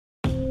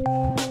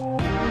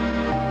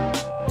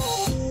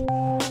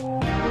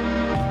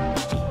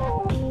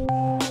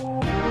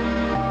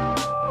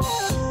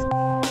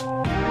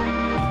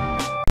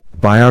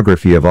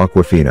Biography of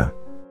Awkwafina.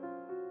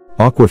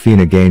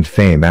 Awkwafina gained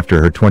fame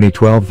after her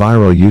 2012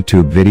 viral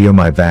YouTube video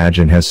My Vag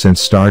and has since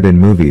starred in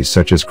movies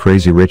such as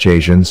Crazy Rich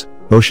Asians,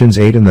 Ocean's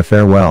 8 and The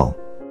Farewell.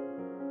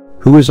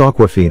 Who is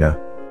Awkwafina?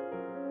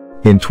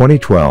 In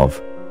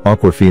 2012,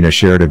 Awkwafina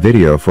shared a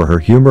video for her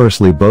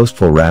humorously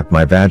boastful rap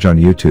My Vag on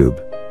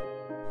YouTube.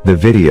 The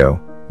video,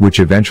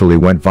 which eventually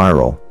went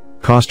viral,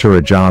 cost her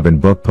a job in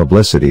book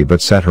publicity but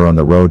set her on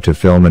the road to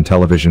film and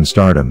television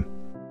stardom.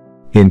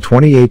 In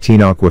 2018,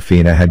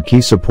 Awkwafina had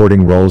key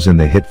supporting roles in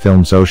the hit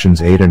films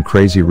Ocean's 8 and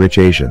Crazy Rich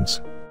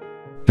Asians.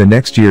 The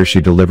next year she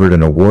delivered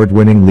an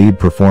award-winning lead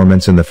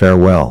performance in The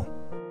Farewell.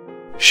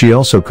 She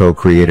also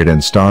co-created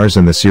and stars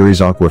in the series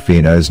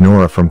Awkwafina as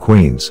Nora from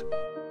Queens.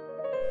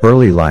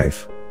 Early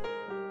life.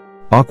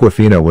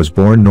 Awkwafina was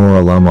born Nora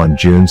alum on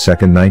June 2,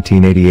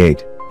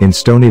 1988, in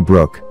Stony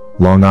Brook,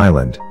 Long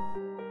Island.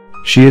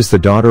 She is the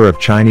daughter of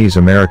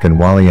Chinese-American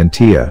Wally and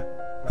Tia,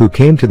 who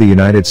came to the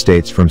United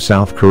States from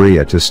South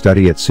Korea to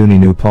study at SUNY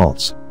New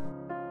Paltz.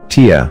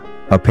 Tia,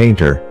 a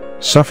painter,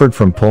 suffered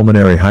from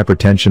pulmonary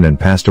hypertension and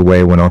passed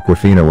away when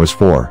Awkwafina was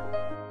 4.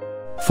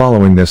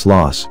 Following this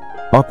loss,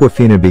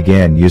 Awkwafina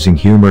began using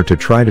humor to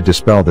try to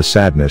dispel the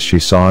sadness she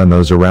saw in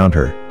those around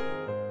her.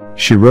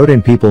 She wrote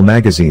in People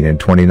magazine in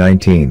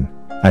 2019,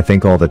 "I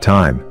think all the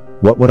time,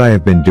 what would I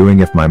have been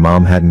doing if my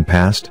mom hadn't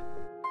passed?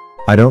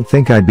 I don't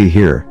think I'd be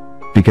here,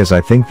 because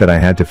I think that I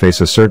had to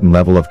face a certain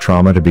level of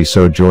trauma to be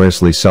so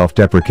joyously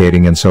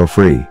self-deprecating and so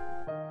free."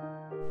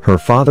 Her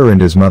father and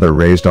his mother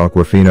raised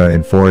Awkwafina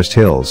in Forest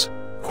Hills,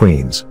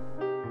 Queens.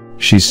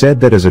 She said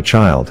that as a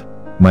child,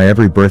 "My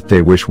every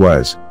birthday wish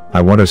was,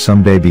 I want to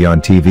someday be on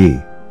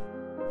TV."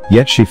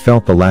 Yet she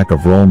felt the lack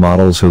of role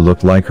models who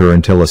looked like her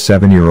until a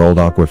 7-year-old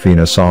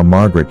Awkwafina saw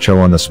Margaret Cho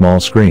on the small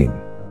screen.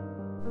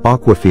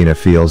 Awkwafina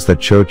feels that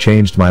Cho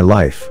changed my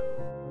life.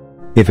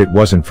 If it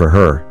wasn't for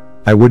her,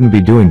 I wouldn't be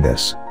doing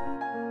this.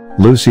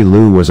 Lucy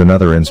Liu was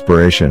another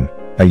inspiration.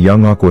 A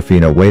young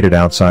Awkwafina waited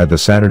outside the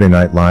Saturday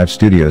Night Live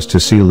studios to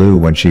see Liu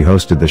when she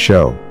hosted the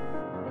show.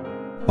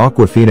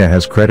 Awkwafina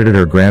has credited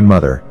her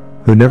grandmother,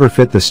 who never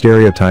fit the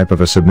stereotype of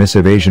a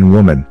submissive Asian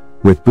woman,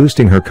 with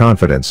boosting her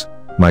confidence.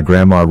 "My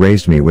grandma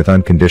raised me with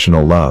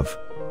unconditional love.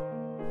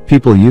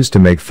 People used to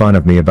make fun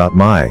of me about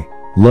my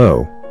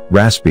low,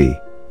 raspy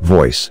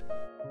voice.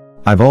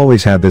 I've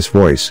always had this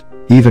voice,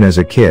 even as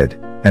a kid,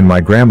 and my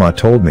grandma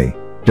told me,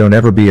 don't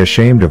ever be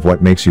ashamed of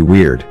what makes you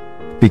weird,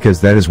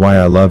 because that is why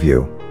I love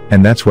you,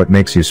 and that's what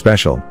makes you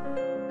special."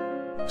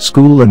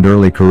 School and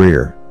early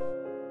career.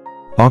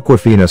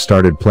 Awkwafina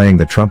started playing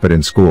the trumpet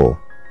in school,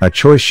 a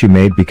choice she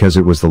made because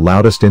it was the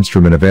loudest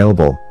instrument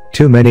available.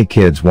 Too many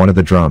kids wanted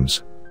the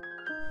drums.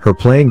 Her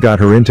playing got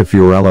her into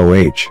Fiorello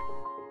H.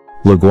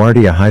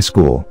 LaGuardia High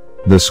School,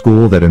 the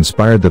school that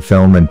inspired the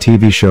film and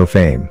TV show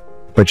fame,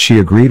 but she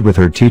agreed with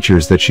her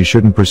teachers that she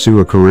shouldn't pursue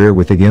a career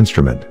with the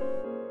instrument.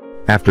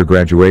 After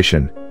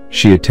graduation,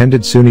 she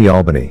attended SUNY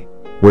Albany,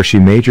 where she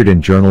majored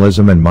in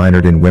journalism and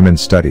minored in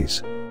women's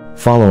studies.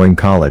 Following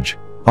college,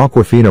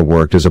 Awkwafina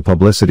worked as a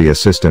publicity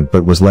assistant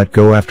but was let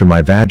go after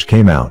My Vag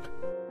came out.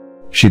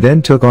 She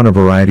then took on a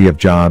variety of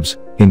jobs,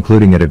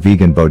 including at a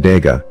vegan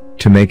bodega,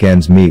 to make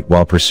ends meet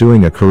while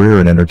pursuing a career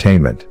in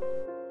entertainment.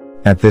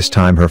 At this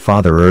time her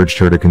father urged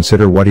her to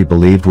consider what he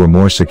believed were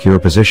more secure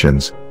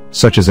positions,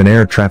 such as an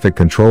air traffic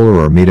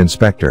controller or meat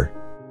inspector.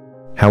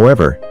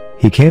 However,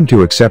 he came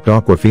to accept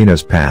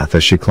Awkwafina's path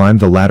as she climbed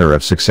the ladder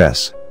of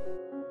success.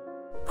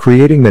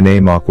 Creating the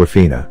name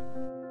Awkwafina.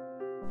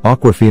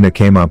 Awkwafina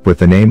came up with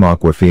the name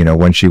Awkwafina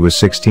when she was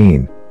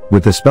 16,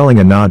 with the spelling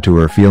a nod to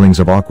her feelings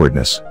of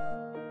awkwardness.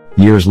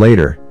 Years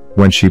later,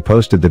 when she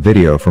posted the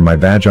video for My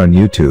Vag on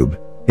YouTube,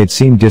 it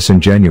seemed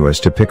disingenuous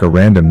to pick a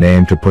random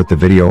name to put the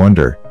video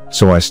under,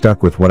 so I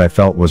stuck with what I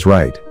felt was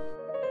right.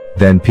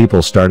 Then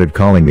people started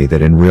calling me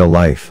that in real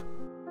life.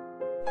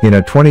 In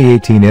a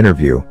 2018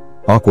 interview,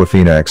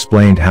 Awkwafina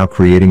explained how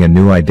creating a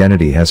new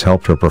identity has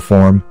helped her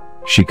perform.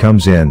 She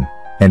comes in,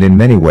 and in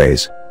many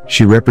ways,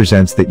 she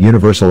represents that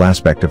universal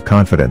aspect of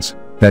confidence,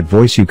 that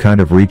voice you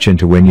kind of reach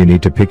into when you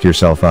need to pick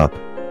yourself up.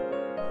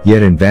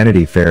 Yet in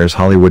Vanity Fair's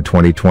Hollywood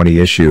 2020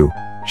 issue,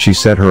 she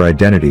said her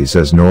identities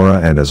as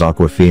Nora and as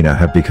Awkwafina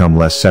have become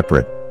less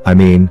separate. "I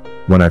mean,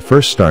 when I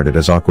first started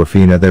as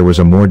Awkwafina there was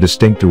a more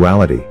distinct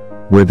duality,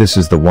 where this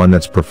is the one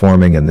that's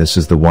performing and this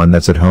is the one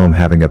that's at home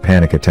having a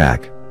panic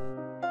attack.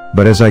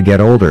 But as I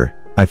get older,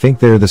 I think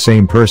they're the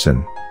same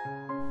person.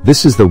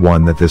 This is the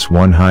one that this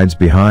one hides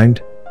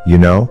behind, you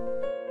know?"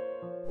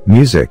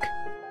 Music.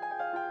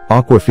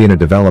 Awkwafina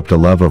developed a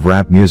love of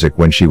rap music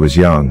when she was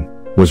young,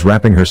 was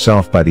rapping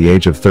herself by the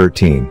age of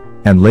 13,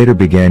 and later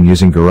began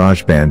using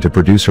GarageBand to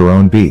produce her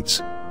own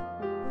beats.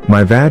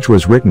 My Vag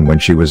was written when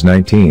she was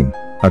 19,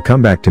 a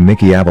comeback to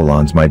Mickey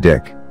Avalon's My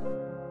Dick.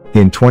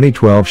 In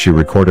 2012 she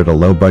recorded a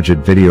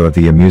low-budget video of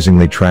the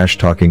amusingly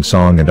trash-talking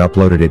song and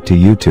uploaded it to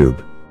YouTube.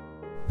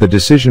 The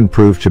decision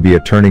proved to be a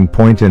turning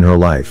point in her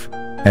life,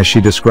 as she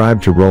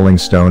described to Rolling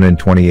Stone in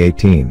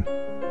 2018.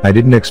 "I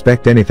didn't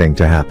expect anything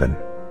to happen.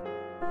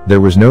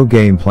 There was no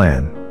game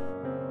plan.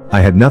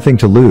 I had nothing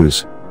to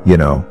lose, you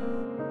know.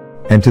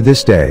 And to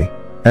this day,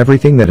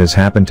 Everything that has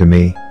happened to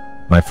me,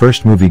 my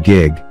first movie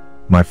gig,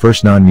 my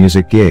first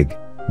non-music gig,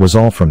 was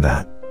all from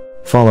that.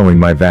 Following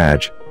my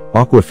vag,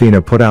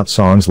 Awkwafina put out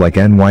songs like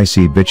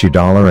NYC Bitchy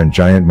Dollar and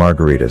Giant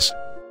Margaritas.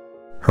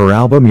 Her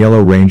album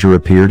Yellow Ranger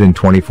appeared in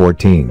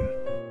 2014.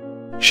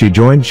 She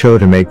joined Cho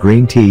to make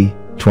Green Tea,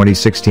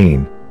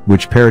 2016,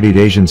 which parodied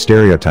Asian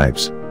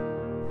stereotypes.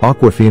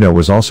 Awkwafina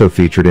was also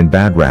featured in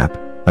Bad Rap,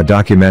 a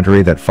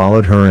documentary that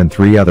followed her and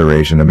 3 other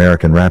Asian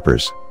American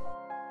rappers.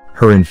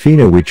 Her In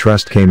Fina We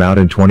Trust came out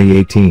in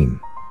 2018.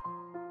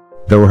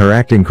 Though her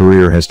acting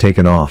career has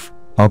taken off,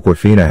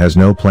 Awkwafina has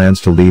no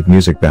plans to leave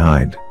music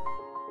behind.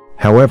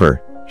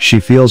 However, she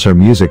feels her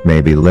music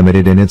may be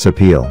limited in its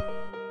appeal.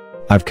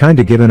 "I've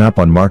kinda given up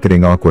on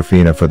marketing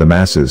Awkwafina for the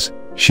masses,"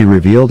 she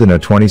revealed in a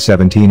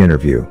 2017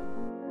 interview.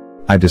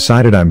 "I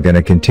decided I'm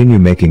gonna continue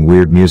making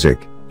weird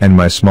music, and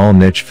my small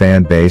niche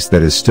fan base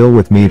that is still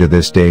with me to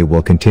this day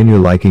will continue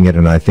liking it,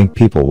 and I think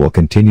people will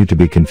continue to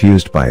be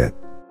confused by it."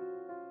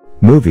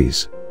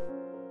 Movies.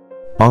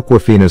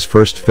 Awkwafina's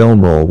first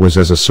film role was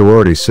as a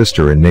sorority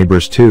sister in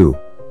Neighbors 2,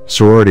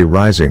 Sorority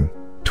Rising,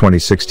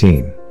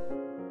 2016.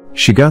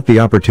 She got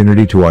the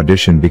opportunity to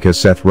audition because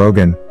Seth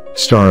Rogen,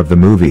 star of the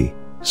movie,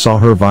 saw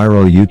her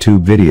viral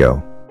YouTube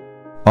video.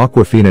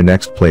 Awkwafina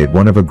next played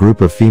one of a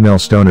group of female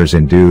stoners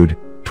in Dude,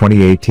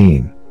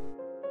 2018.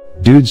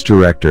 Dude's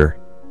director,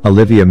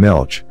 Olivia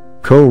Milch,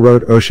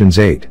 co-wrote Ocean's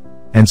 8,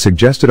 and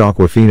suggested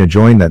Awkwafina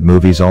join that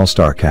movie's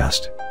all-star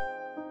cast.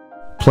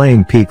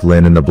 Playing Peak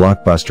Lynn in the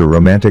blockbuster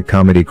romantic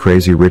comedy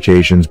Crazy Rich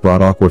Asians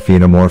brought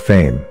Awkwafina more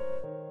fame.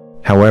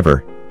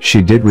 However,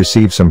 she did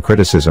receive some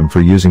criticism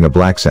for using a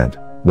blaccent,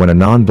 when a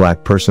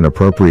non-black person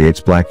appropriates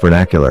black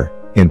vernacular,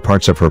 in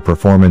parts of her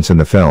performance in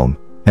the film,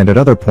 and at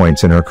other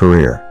points in her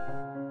career.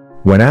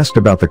 When asked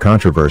about the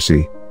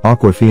controversy,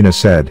 Awkwafina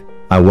said,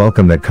 "I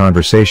welcome that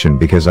conversation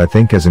because I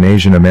think as an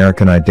Asian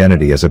American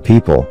identity as a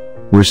people,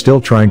 we're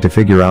still trying to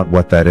figure out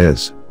what that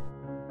is."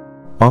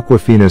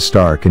 Awkwafina's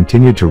star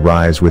continued to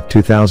rise with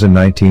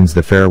 2019's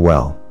The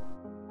Farewell.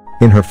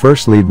 In her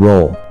first lead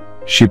role,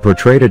 she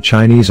portrayed a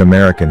Chinese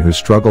American who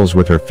struggles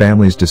with her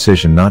family's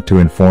decision not to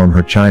inform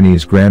her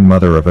Chinese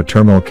grandmother of a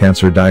terminal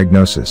cancer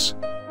diagnosis.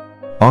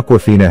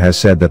 Awkwafina has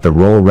said that the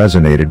role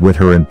resonated with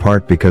her in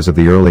part because of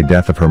the early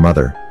death of her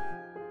mother.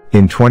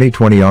 In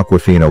 2020,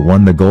 Awkwafina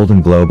won the Golden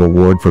Globe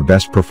Award for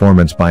Best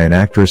Performance by an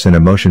Actress in a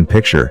Motion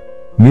Picture,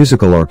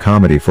 Musical or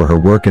Comedy for her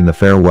work in The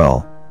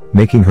Farewell,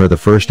 making her the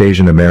first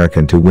Asian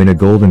American to win a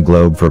Golden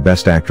Globe for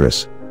Best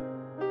Actress.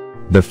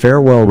 The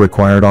Farewell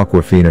required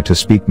Awkwafina to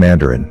speak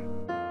Mandarin.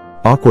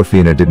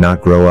 Awkwafina did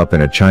not grow up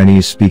in a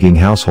Chinese-speaking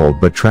household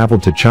but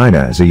traveled to China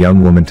as a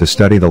young woman to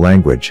study the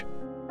language.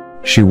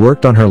 She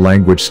worked on her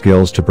language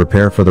skills to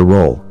prepare for the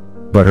role,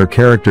 but her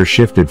character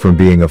shifted from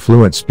being a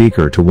fluent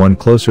speaker to one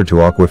closer to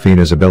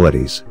Awkwafina's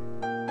abilities.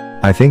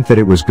 "I think that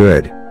it was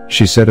good,"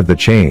 she said of the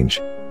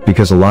change,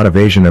 "because a lot of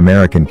Asian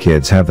American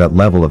kids have that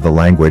level of the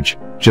language,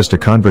 just a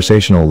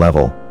conversational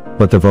level,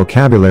 but the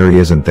vocabulary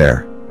isn't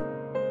there."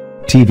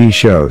 TV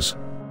shows.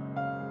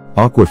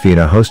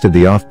 Awkwafina hosted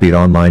the offbeat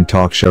online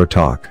talk show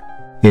Talk.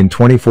 In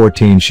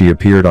 2014 she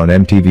appeared on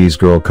MTV's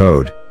Girl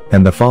Code,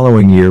 and the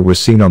following year was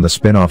seen on the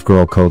spin-off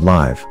Girl Code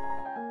Live.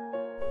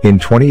 In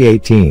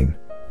 2018,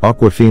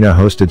 Awkwafina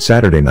hosted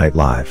Saturday Night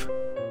Live.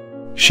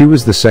 She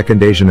was the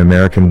second Asian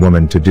American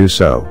woman to do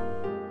so.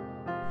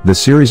 The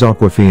series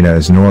Awkwafina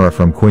is Nora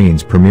from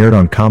Queens premiered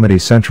on Comedy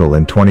Central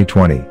in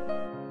 2020.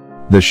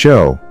 The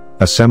show,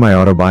 a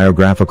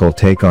semi-autobiographical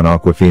take on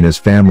Awkwafina's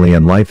family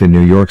and life in New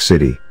York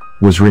City,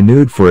 was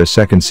renewed for a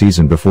second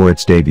season before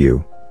its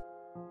debut.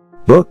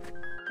 Book.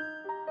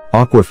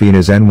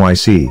 Awkwafina's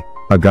NYC,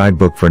 a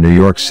guidebook for New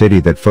York City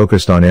that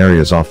focused on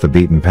areas off the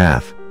beaten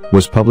path,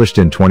 was published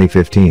in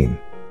 2015.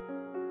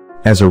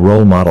 As a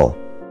role model.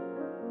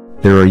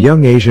 "There are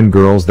young Asian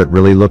girls that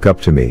really look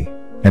up to me,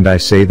 and I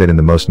say that in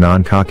the most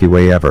non-cocky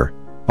way ever,"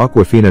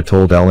 Awkwafina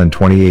told Elle in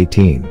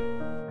 2018.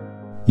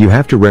 "You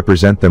have to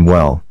represent them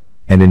well,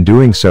 and in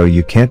doing so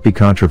you can't be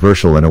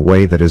controversial in a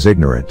way that is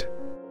ignorant."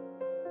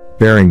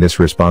 Bearing this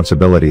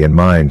responsibility in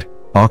mind,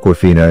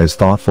 Awkwafina is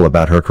thoughtful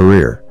about her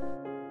career.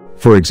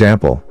 For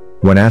example,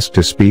 when asked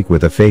to speak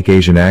with a fake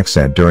Asian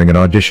accent during an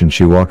audition,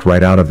 she walked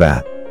right out of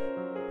that.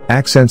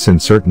 Accents in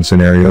certain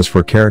scenarios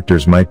for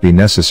characters might be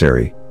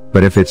necessary,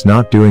 but if it's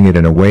not doing it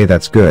in a way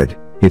that's good,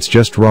 it's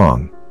just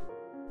wrong.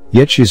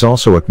 Yet she's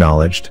also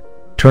acknowledged,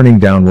 turning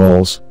down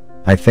roles,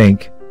 I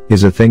think,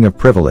 is a thing of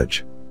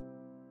privilege.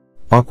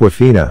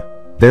 Awkwafina,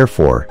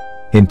 therefore,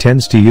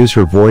 intends to use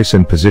her voice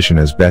and position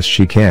as best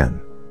she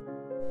can.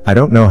 "I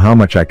don't know how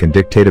much I can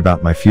dictate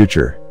about my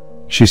future,"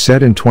 she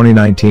said in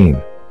 2019,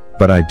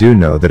 "but I do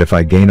know that if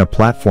I gain a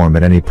platform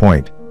at any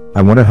point,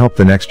 I want to help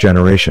the next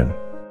generation.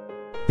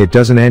 It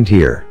doesn't end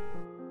here.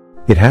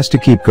 It has to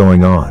keep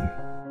going on."